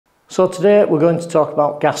So today we're going to talk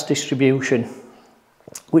about gas distribution,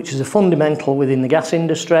 which is a fundamental within the gas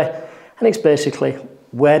industry, and it's basically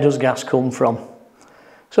where does gas come from.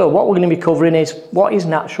 So what we're going to be covering is what is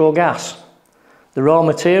natural gas, the raw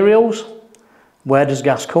materials, where does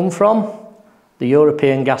gas come from, the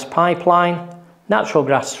European gas pipeline, natural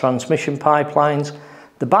gas transmission pipelines,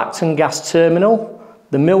 the Bacton Gas Terminal,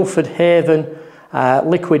 the Milford Haven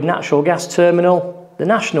liquid natural gas terminal, the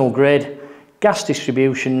national grid, gas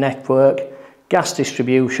distribution network, gas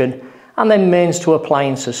distribution, and then mains to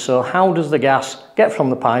appliances. So how does the gas get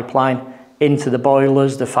from the pipeline into the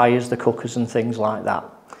boilers, the fires, the cookers and things like that.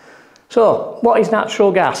 So what is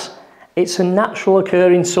natural gas? It's a natural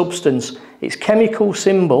occurring substance. Its chemical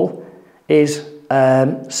symbol is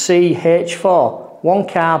CH4, 1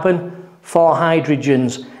 carbon, 4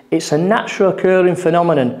 hydrogens. It's a natural occurring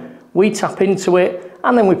phenomenon. We tap into it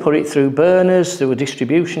and then we put it through burners, through a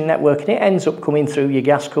distribution network, and it ends up coming through your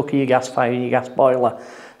gas cooker, your gas fire, your gas boiler.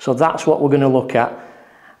 So that's what we're going to look at.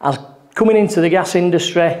 As coming into the gas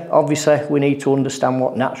industry, obviously we need to understand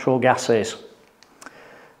what natural gas is.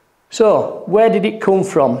 So where did it come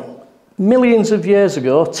from? Millions of years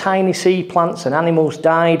ago, tiny sea plants and animals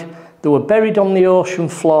died. They were buried on the ocean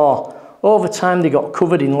floor. Over time they got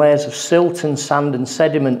covered in layers of silt and sand and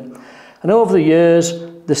sediment. And over the years,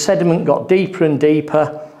 the sediment got deeper and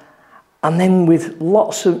deeper, and then with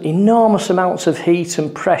lots of enormous amounts of heat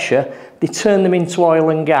and pressure, they turn them into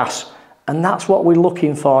oil and gas. And that's what we're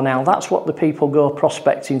looking for now. That's what the people go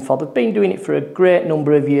prospecting for. They've been doing it for a great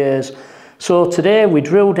number of years. So today we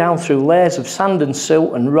drill down through layers of sand and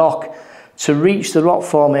silt and rock to reach the rock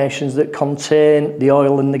formations that contain the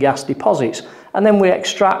oil and the gas deposits. And then we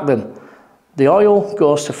extract them. The oil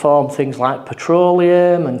goes to form things like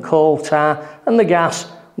petroleum and coal tar, and the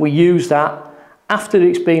gas, we use that after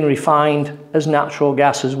it's been refined as natural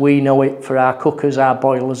gas as we know it for our cookers, our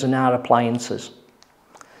boilers and our appliances.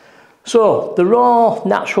 So the raw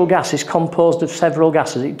natural gas is composed of several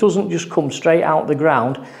gases. It doesn't just come straight out the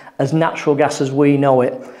ground as natural gas as we know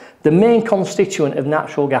it. The main constituent of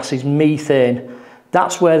natural gas is methane.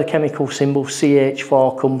 That's where the chemical symbol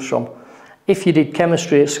CH4 comes from. If you did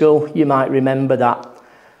chemistry at school, you might remember that.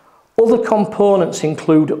 Other components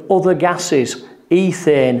include other gases,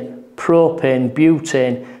 ethane, propane,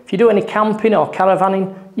 butane. If you do any camping or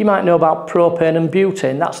caravanning, you might know about propane and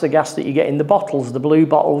butane. That's the gas that you get in the bottles, the blue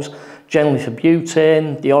bottles, generally for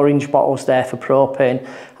butane, the orange bottles there for propane,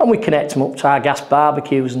 and we connect them up to our gas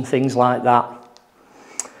barbecues and things like that.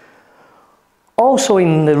 Also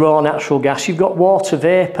in the raw natural gas, you've got water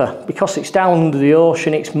vapour. Because it's down under the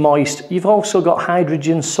ocean, it's moist. You've also got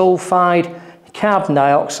hydrogen sulfide, carbon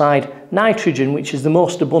dioxide, nitrogen, which is the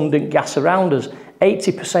most abundant gas around us.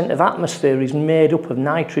 80% of atmosphere is made up of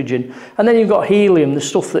nitrogen. And then you've got helium, the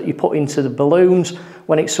stuff that you put into the balloons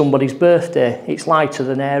when it's somebody's birthday. It's lighter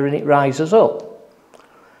than air and it rises up.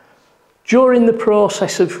 During the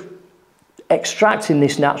process of extracting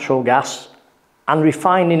this natural gas and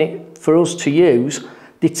refining it for us to use,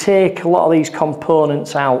 they take a lot of these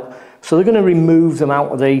components out. So they're going to remove them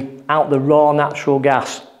out the raw natural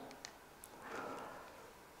gas.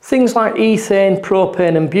 Things like ethane,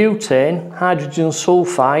 propane and butane, hydrogen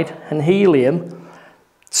sulfide and helium,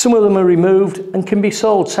 some of them are removed and can be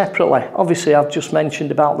sold separately. Obviously I've just mentioned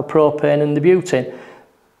about the propane and the butane.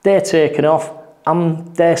 They're taken off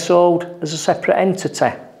and they're sold as a separate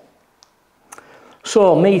entity.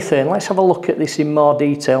 So methane, let's have a look at this in more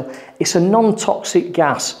detail. It's a non-toxic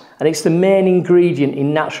gas and it's the main ingredient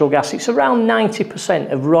in natural gas. It's around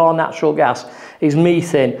 90% of raw natural gas is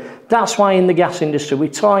methane. That's why in the gas industry we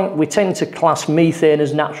tend to class methane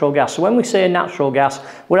as natural gas. So when we say natural gas,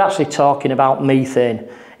 we're actually talking about methane.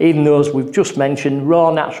 Even though, as we've just mentioned,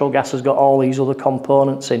 raw natural gas has got all these other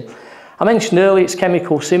components in. I mentioned earlier its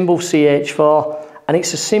chemical symbol CH4, and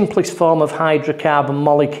it's the simplest form of hydrocarbon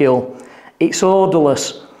molecule. It's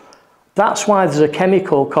odourless. That's why there's a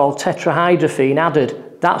chemical called tetrahydrophene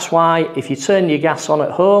added. That's why if you turn your gas on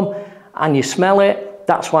at home and you smell it,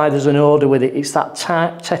 that's why there's an odour with it. It's that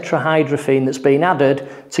tetrahydrophene that's been added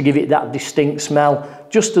to give it that distinct smell,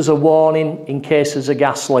 just as a warning in case there's a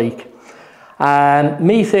gas leak.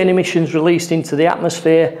 Methane emissions released into the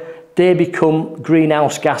atmosphere, they become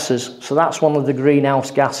greenhouse gases. So that's one of the greenhouse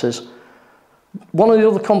gases. One of the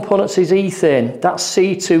other components is ethane. That's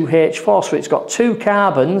C2H4, so it's got two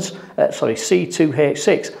carbons,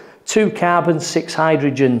 C2H6, 2 carbons, 6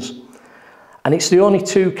 hydrogens. And it's the only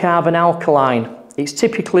 2 carbon alkaline. It's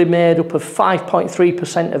typically made up of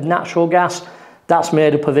 5.3% of natural gas. That's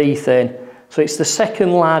made up of ethane. So it's the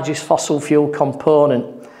second largest fossil fuel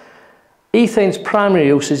component. Ethane's primary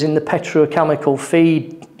use is in the petrochemical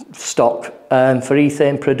feedstock for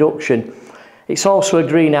ethane production. It's also a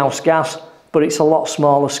greenhouse gas, but it's a lot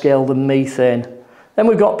smaller scale than methane. Then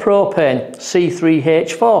we've got propane,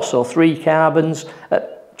 C3H4, so 3 carbons,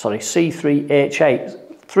 C3H8,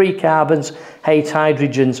 3 carbons, 8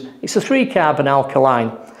 hydrogens. It's a 3 carbon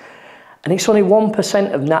alkaline. And it's only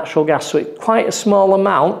 1% of natural gas, so it's quite a small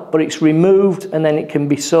amount, but it's removed and then it can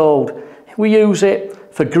be sold. We use it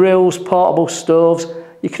for grills, portable stoves.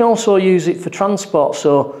 You can also use it for transport,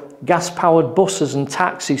 so gas-powered buses and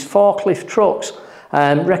taxis, forklift trucks,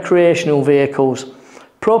 recreational vehicles.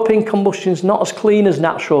 Propane combustion is not as clean as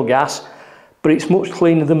natural gas, but it's much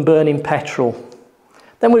cleaner than burning petrol.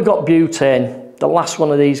 Then we've got butane, the last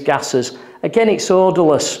one of these gases. Again, it's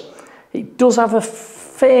odourless. It does have a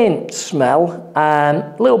faint smell,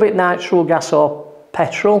 a little bit natural gas or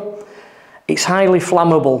petrol. It's highly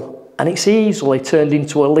flammable and it's easily turned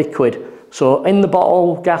into a liquid. So in the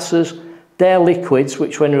bottle gases, they're liquids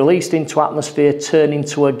which when released into atmosphere turn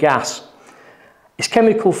into a gas. Its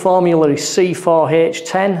chemical formula is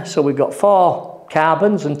C4H10, so we've got 4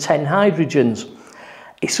 carbons and 10 hydrogens.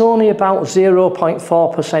 It's only about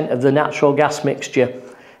 0.4% of the natural gas mixture.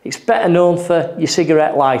 It's better known for your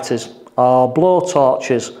cigarette lighters or blow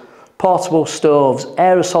torches, portable stoves,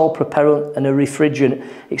 aerosol propellant and a refrigerant.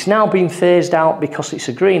 It's now been phased out because it's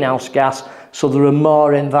a greenhouse gas, so there are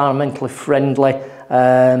more environmentally friendly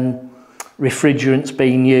refrigerants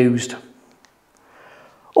being used.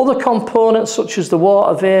 Other components such as the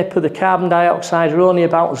water vapour, the carbon dioxide are only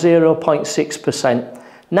about 0.6%.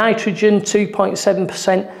 Nitrogen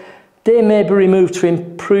 2.7%, they may be removed to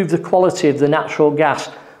improve the quality of the natural gas.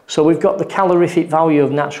 So we've got the calorific value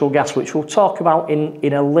of natural gas, which we'll talk about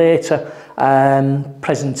in a later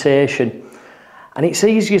presentation. And it's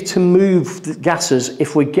easier to move the gases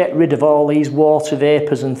if we get rid of all these water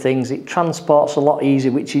vapours and things. It transports a lot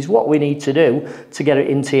easier, which is what we need to do to get it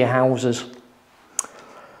into your houses.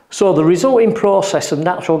 So the resulting process of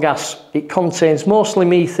natural gas, it contains mostly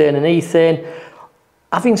methane and ethane.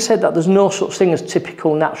 Having said that, there's no such thing as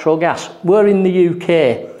typical natural gas. We're in the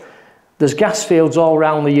UK. There's gas fields all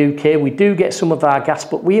around the UK. We do get some of our gas,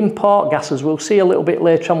 but we import gas, as we'll see a little bit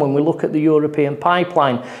later on when we look at the European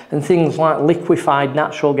pipeline and things like liquefied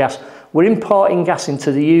natural gas. We're importing gas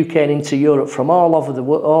into the UK and into Europe from all over the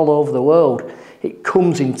world. It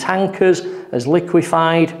comes in tankers as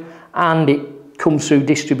liquefied, and it comes through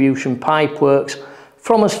distribution pipeworks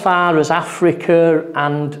from as far as Africa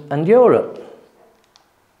and Europe.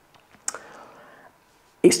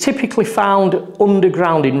 It's typically found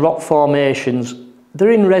underground in rock formations.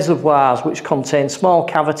 They're in reservoirs which contain small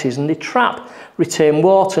cavities and they retain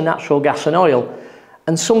water, natural gas and oil.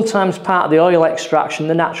 And sometimes part of the oil extraction,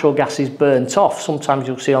 the natural gas is burnt off. Sometimes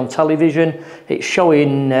you'll see on television, it's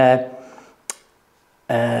showing a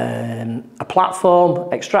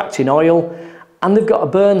platform extracting oil, and they've got a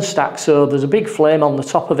burn stack, so there's a big flame on the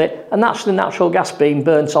top of it, and that's the natural gas being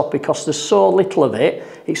burnt off because there's so little of it,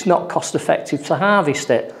 it's not cost effective to harvest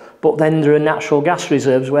it. But then there are natural gas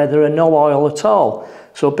reserves where there are no oil at all.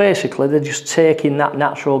 So basically they're just taking that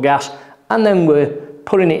natural gas and then we're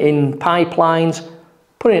putting it in pipelines,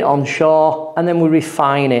 putting it on shore, and then we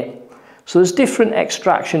refine it. So there's different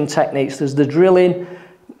extraction techniques. There's the drilling.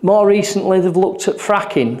 More recently they've looked at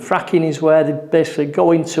fracking. Fracking is where they basically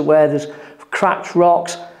go into where there's cracked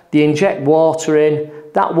rocks, they inject water in,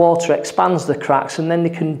 that water expands the cracks and then they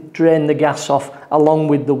can drain the gas off along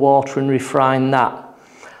with the water and refine that.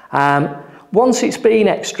 Once it's been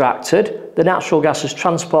extracted, the natural gas is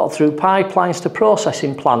transported through pipelines to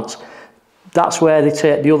processing plants. That's where they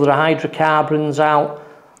take the other hydrocarbons out,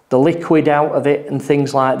 the liquid out of it and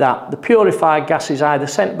things like that. The purified gas is either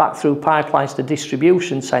sent back through pipelines to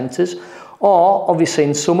distribution centres, or obviously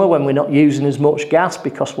in summer when we're not using as much gas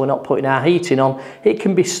because we're not putting our heating on, it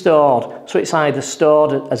can be stored. So it's either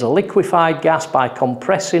stored as a liquefied gas by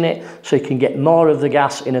compressing it so you can get more of the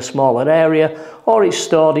gas in a smaller area, or it's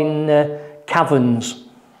stored in caverns.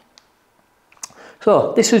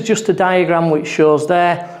 So this is just a diagram which shows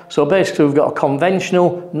there. So basically we've got a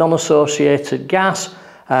conventional non-associated gas,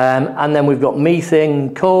 and then we've got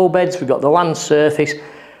methane coal beds, we've got the land surface.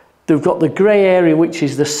 We've got the grey area, which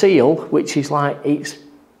is the seal, which is like, it's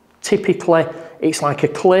like a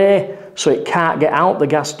clay, so it can't get out, the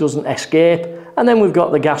gas doesn't escape. And then we've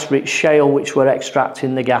got the gas-rich shale, which we're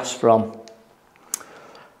extracting the gas from.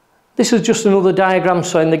 This is just another diagram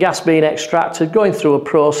showing the gas being extracted, going through a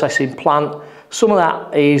processing plant. Some of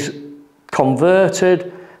that is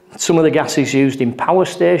converted, some of the gas is used in power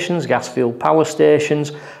stations, gas-fueled power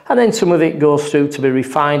stations, and then some of it goes through to be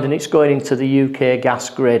refined and it's going into the UK gas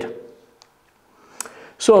grid.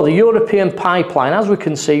 So the European pipeline, as we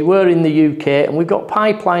can see, we're in the UK and we've got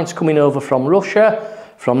pipelines coming over from Russia,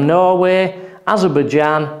 from Norway,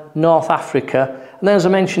 Azerbaijan, North Africa. And then, as I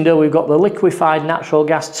mentioned earlier, we've got the liquefied natural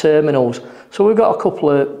gas terminals. So we've got a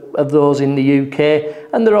couple of those in the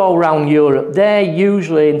UK and they're all around Europe. They're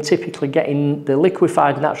usually and typically getting the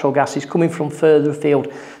liquefied natural gas is coming from further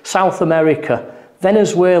afield. South America,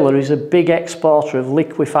 Venezuela is a big exporter of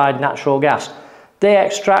liquefied natural gas. They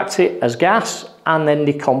extract it as gas and then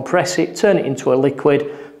they compress it, turn it into a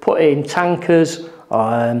liquid, put it in tankers,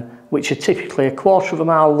 which are typically a quarter of a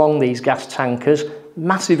mile long, these gas tankers.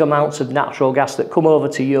 Massive amounts of natural gas that come over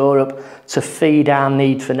to Europe to feed our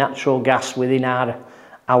need for natural gas within our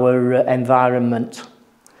environment.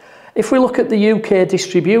 If we look at the UK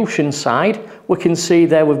distribution side, we can see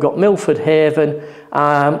there we've got Milford Haven,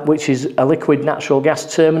 which is a liquid natural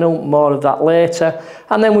gas terminal, more of that later.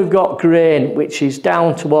 And then we've got Grain, which is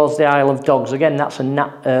down towards the Isle of Dogs. Again, that's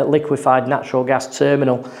a liquefied natural gas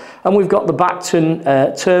terminal. And we've got the Bacton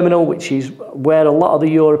terminal, which is where a lot of the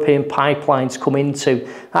European pipelines come into.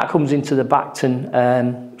 That comes into the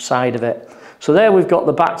Bacton side of it. So there we've got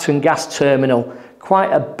the Bacton Gas Terminal.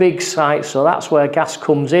 Quite a big site, so that's where gas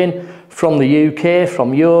comes in from the UK,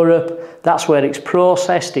 from Europe. That's where it's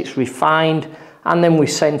processed, it's refined, and then we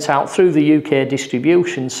sent out through the UK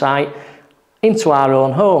distribution site into our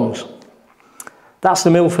own homes. That's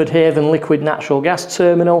the Milford Haven Liquid Natural Gas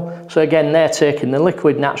Terminal. So again, they're taking the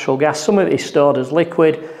liquid natural gas. Some of it is stored as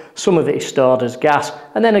liquid, some of it is stored as gas,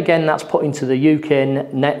 and then again that's put into the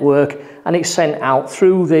UK network and it's sent out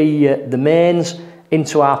through the mains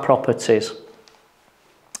into our properties.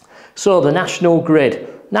 So the national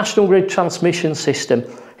grid transmission system,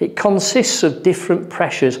 it consists of different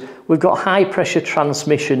pressures. We've got high pressure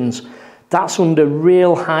transmissions. That's under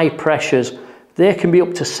real high pressures. They can be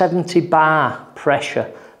up to 70 bar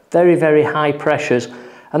pressure, very, very high pressures.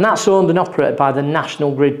 And that's owned and operated by the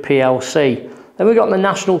National Grid PLC. Then we've got the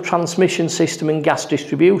National Transmission System and Gas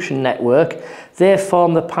Distribution Network. They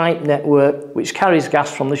form the pipe network which carries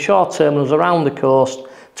gas from the shore terminals around the coast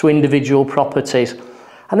to individual properties.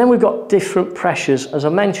 And then we've got different pressures. As I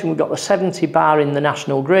mentioned, we've got the 70 bar in the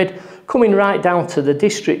national grid, coming right down to the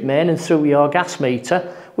district main and through your gas meter,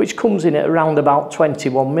 which comes in at around about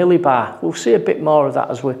 21 millibar. We'll see a bit more of that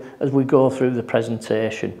as we go through the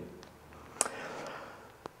presentation.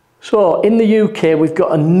 So in the UK, we've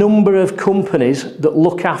got a number of companies that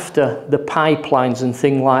look after the pipelines and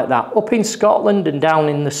things like that. Up in Scotland and down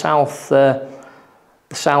in the south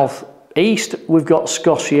east, we've got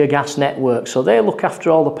Scotia Gas Network, so they look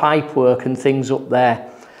after all the pipe work and things up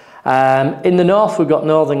there. In the north, we've got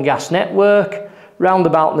Northern Gas Network, round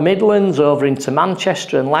about the Midlands, over into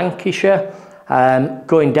Manchester and Lancashire,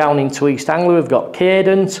 going down into East Anglia, we've got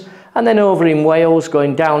Cadent, and then over in Wales,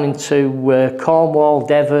 going down into Cornwall,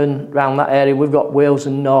 Devon, around that area, we've got Wales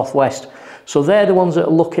and North West. So they're the ones that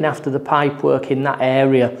are looking after the pipe work in that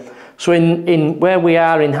area. So in where we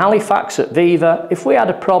are in Halifax at VIVA, if we had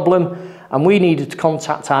a problem and we needed to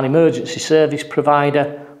contact our emergency service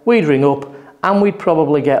provider, we'd ring up and we'd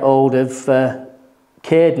probably get hold of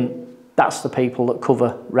Cadent. That's the people that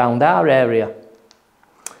cover round our area.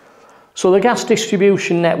 So the gas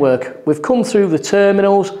distribution network, we've come through the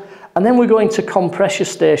terminals and then we're going to compressor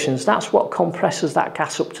stations. That's what compresses that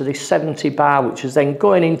gas up to this 70 bar, which is then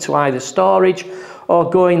going into either storage or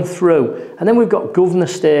going through. And then we've got governor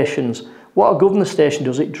stations. What a governor station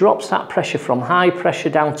does, it drops that pressure from high pressure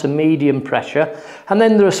down to medium pressure, and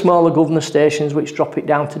then there are smaller governor stations which drop it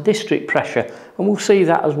down to district pressure, and we'll see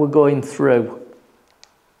that as we're going through.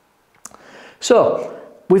 So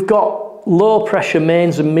we've got low pressure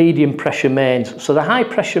mains and medium pressure mains. So the high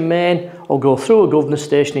pressure main will go through a governor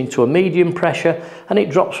station into a medium pressure, and it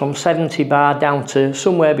drops from 70 bar down to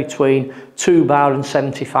somewhere between 2 bar and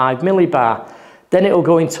 75 millibar. Then it will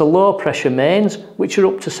go into low pressure mains, which are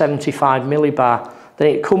up to 75 millibar. Then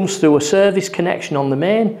it comes through a service connection on the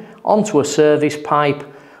main, onto a service pipe,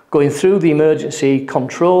 going through the emergency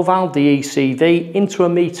control valve, the ECV, into a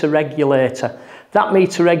meter regulator. That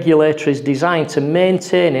meter regulator is designed to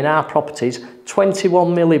maintain in our properties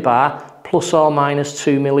 21 millibar plus or minus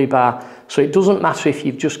 2 millibar. So it doesn't matter if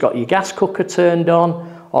you've just got your gas cooker turned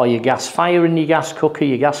on, or your gas fire in your gas cooker,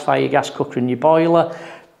 your gas fire, your gas cooker in your boiler.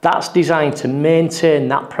 That's designed to maintain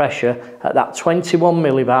that pressure at that 21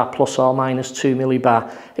 millibar plus or minus 2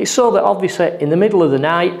 millibar. It's so that obviously in the middle of the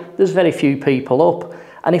night there's very few people up,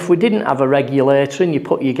 and if we didn't have a regulator and you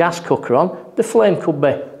put your gas cooker on, the flame could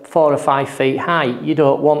be 4 or 5 feet high. You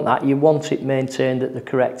don't want that, you want it maintained at the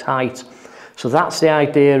correct height. So that's the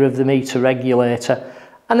idea of the meter regulator.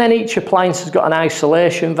 And then each appliance has got an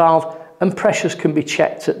isolation valve and pressures can be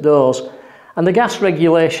checked at those. And the gas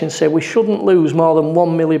regulations say we shouldn't lose more than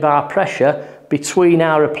 1 millibar pressure between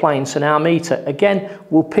our appliance and our meter. Again,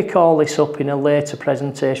 we'll pick all this up in a later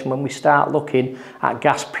presentation when we start looking at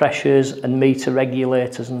gas pressures and meter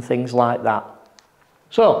regulators and things like that.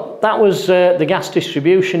 So that was the gas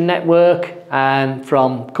distribution network,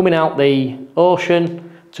 from coming out the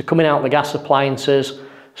ocean to coming out the gas appliances.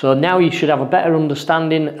 So now you should have a better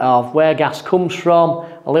understanding of where gas comes from,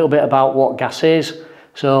 a little bit about what gas is.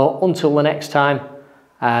 So until the next time,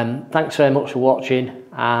 thanks very much for watching,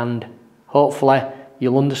 and hopefully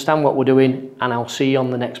you'll understand what we're doing, and I'll see you on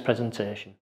the next presentation.